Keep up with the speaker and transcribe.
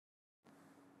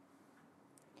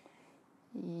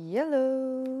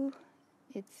Yellow,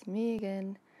 it's me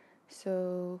again.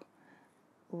 So,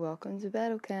 welcome to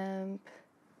Battle Camp.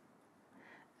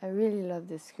 I really love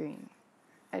this screen.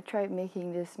 I tried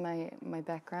making this my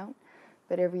background,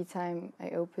 but every time I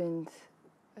opened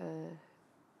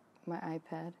my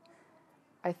iPad,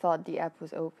 I thought the app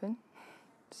was open,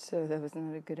 so that was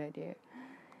not a good idea.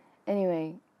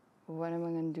 Anyway, what am I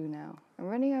gonna do now? I'm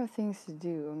running out of things to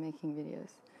do or making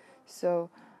videos. So,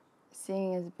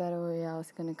 seeing as Battle Royale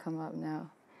is gonna come up now,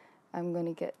 I'm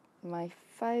gonna get my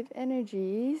 5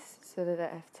 energies so that I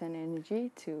have 10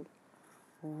 energy to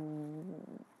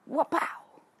whoop-pow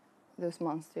those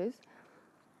monsters.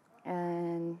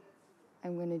 And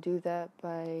I'm gonna do that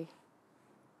by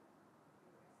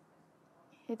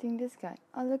hitting this guy.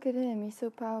 Oh, look at him, he's so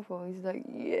powerful. He's like,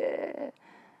 yeah.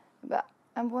 But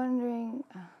I'm wondering,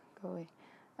 go away.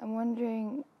 I'm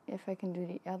wondering if I can do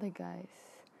the other guys.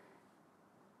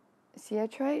 See, I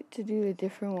tried to do a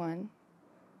different one,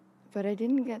 but I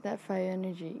didn't get that 5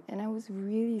 energy, and I was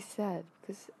really sad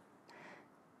because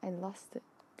I lost it.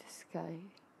 This guy.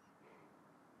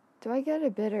 Do I get a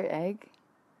better egg?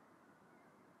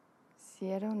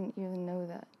 See, I don't even know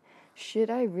that. Should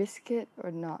I risk it or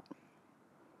not?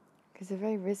 Because if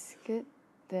I risk it,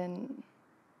 then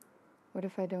what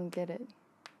if I don't get it?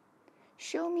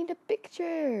 Show me the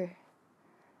picture!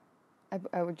 I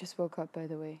just woke up, by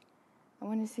the way. I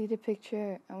want to see the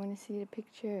picture. I want to see the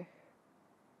picture.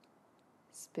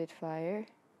 Spitfire.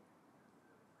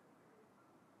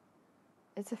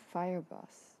 It's a fire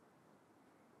boss.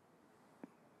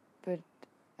 But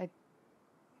I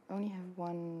only have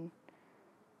one.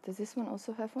 Does this one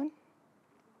also have one?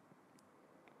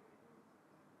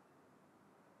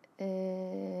 Do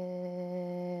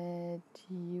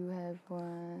you have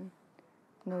one?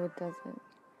 No, it doesn't.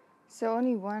 So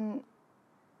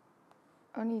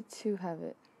only 2 have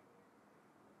it.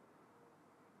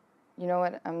 You know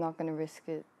what? I'm not gonna risk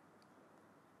it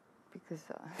because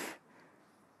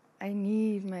I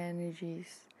need my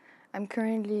energies. I'm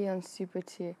currently on super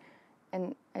tier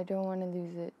and I don't want to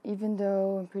lose it, even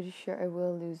though I'm pretty sure I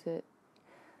will lose it.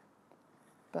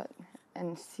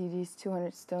 And see these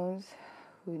 200 stones?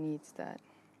 Who needs that?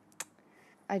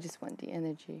 I just want the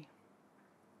energy.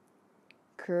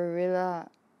 Gorilla.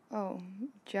 Oh,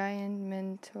 giant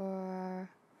mentor.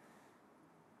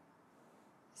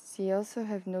 See, I also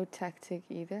have no tactic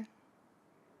either,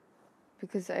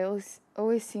 because I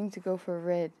always seem to go for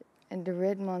red, and the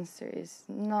red monster is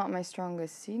not my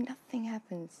strongest. See, nothing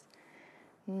happens.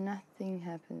 Nothing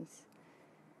happens.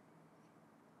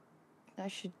 I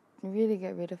should really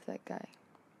get rid of that guy.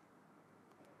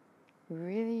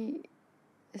 Really,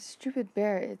 a stupid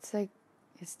bear. It's like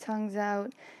his tongue's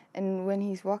out, and when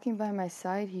he's walking by my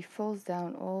side, he falls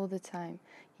down all the time.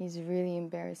 He's really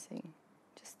embarrassing.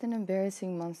 Just an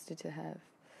embarrassing monster to have.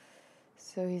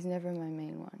 So he's never my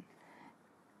main one.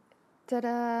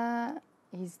 Ta-da!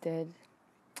 He's dead.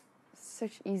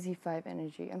 Such easy 5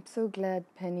 energy. I'm so glad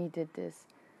Penny did this.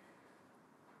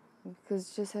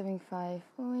 Because just having 5,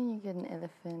 oh, and you get an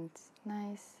elephant.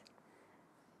 Nice.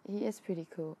 He is pretty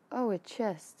cool. Oh, a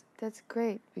chest. That's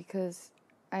great because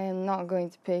I am not going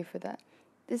to pay for that.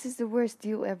 This is the worst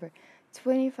deal ever.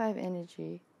 25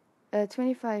 energy.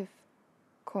 25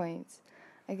 coins.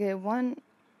 I get 1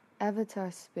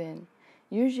 avatar spin.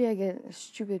 Usually I get a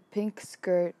stupid pink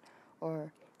skirt,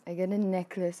 or I get a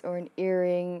necklace or an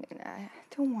earring. I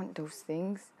don't want those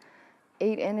things.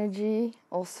 8 energy,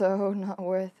 also not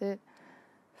worth it.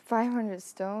 500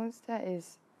 stones, that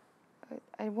is...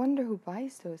 I wonder who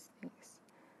buys those things.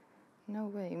 No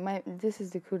way. This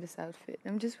is the coolest outfit.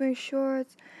 I'm just wearing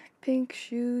shorts, pink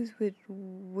shoes with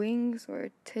wings or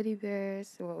teddy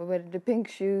bears. Well, but the pink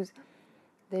shoes,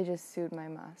 they just suit my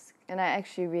mask. And I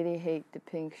actually really hate the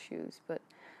pink shoes, but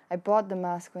I bought the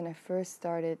mask when I first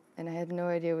started and I had no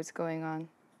idea what's going on.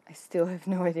 I still have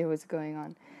no idea what's going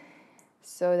on.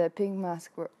 So that pink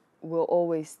mask will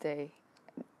always stay.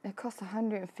 It costs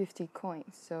 150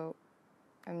 coins, so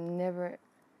I'm never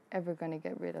ever gonna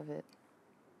get rid of it.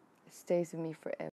 It stays with me forever.